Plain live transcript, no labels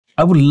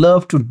I would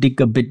love to dig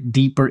a bit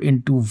deeper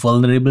into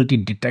vulnerability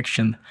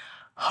detection.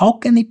 How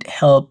can it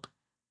help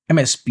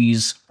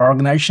MSPs,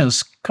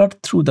 organizations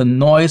cut through the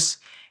noise,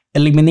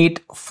 eliminate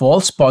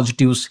false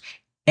positives,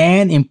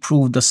 and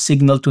improve the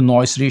signal to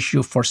noise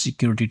ratio for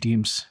security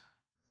teams?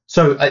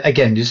 So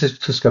again,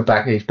 just go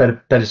back. It's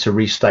better to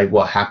restate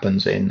what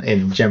happens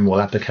in general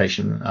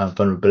application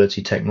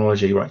vulnerability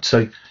technology, right?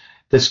 So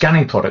the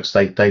scanning products,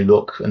 they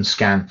look and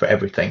scan for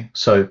everything.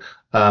 So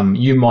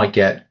you might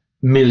get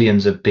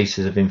millions of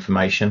pieces of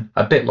information,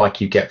 a bit like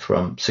you get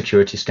from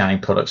security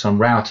scanning products on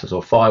routers or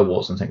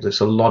firewalls and things. It's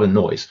a lot of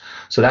noise.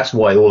 So that's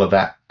why all of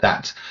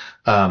that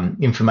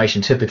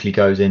information typically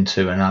goes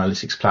into an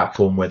analytics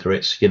platform, whether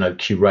it's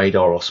QRadar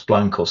or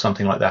Splunk or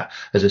something like that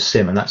as a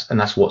SIM, and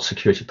that's what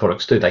security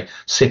products do. They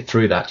sift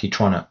through that. You're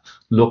trying to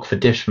look for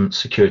different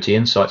security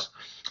insights.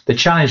 The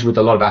challenge with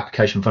a lot of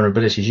application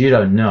vulnerabilities, you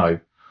don't know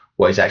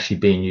what is actually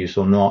being used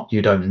or not.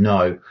 You don't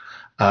know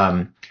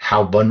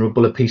how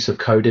vulnerable a piece of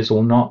code is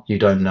or not. You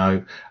don't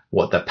know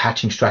what the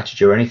patching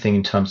strategy or anything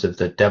in terms of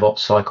the DevOps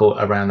cycle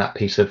around that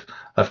piece of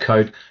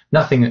code.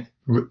 Nothing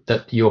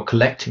that you're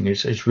collecting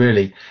is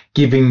really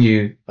giving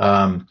you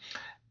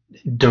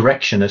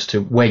direction as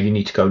to where you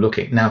need to go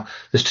looking. Now,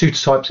 there's two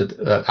types of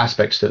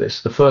aspects to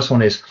this. The first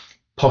one is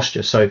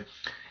posture. So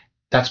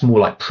that's more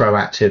like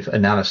proactive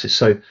analysis.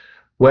 So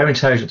where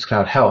Intelligence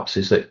Cloud helps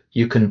is that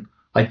you can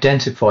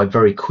identify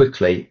very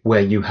quickly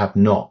where you have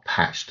not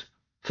patched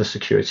for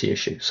security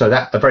issues. So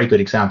that a very good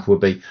example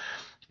would be,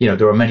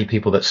 there are many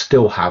people that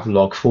still have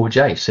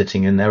log4j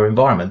sitting in their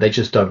environment. They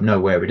just don't know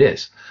where it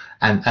is.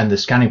 And the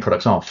scanning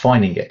products aren't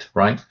finding it,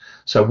 right?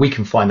 So we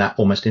can find that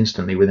almost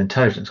instantly with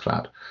Intelligence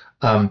Cloud.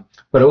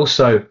 But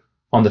also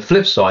on the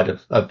flip side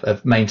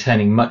of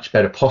maintaining much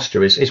better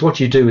posture is what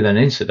you do with an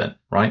incident,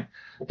 right?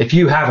 If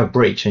you have a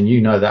breach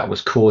and that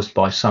was caused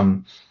by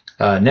some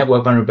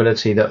network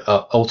vulnerability that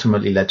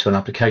ultimately led to an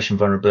application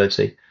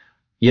vulnerability,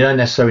 you don't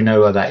necessarily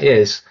know where that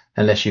is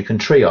unless you can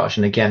triage.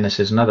 And again, this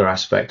is another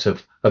aspect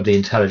of the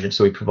intelligence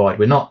that we provide.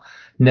 We're not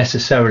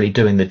necessarily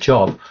doing the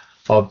job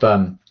of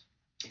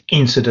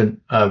incident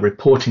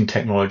reporting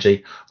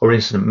technology or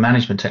incident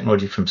management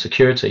technology from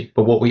security,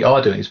 but what we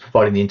are doing is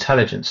providing the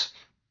intelligence.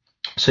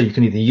 So you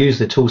can either use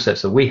the tool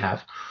sets that we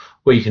have,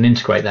 or you can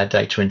integrate that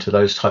data into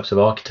those types of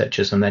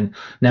architectures and then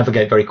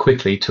navigate very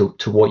quickly to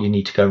what you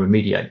need to go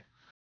remediate.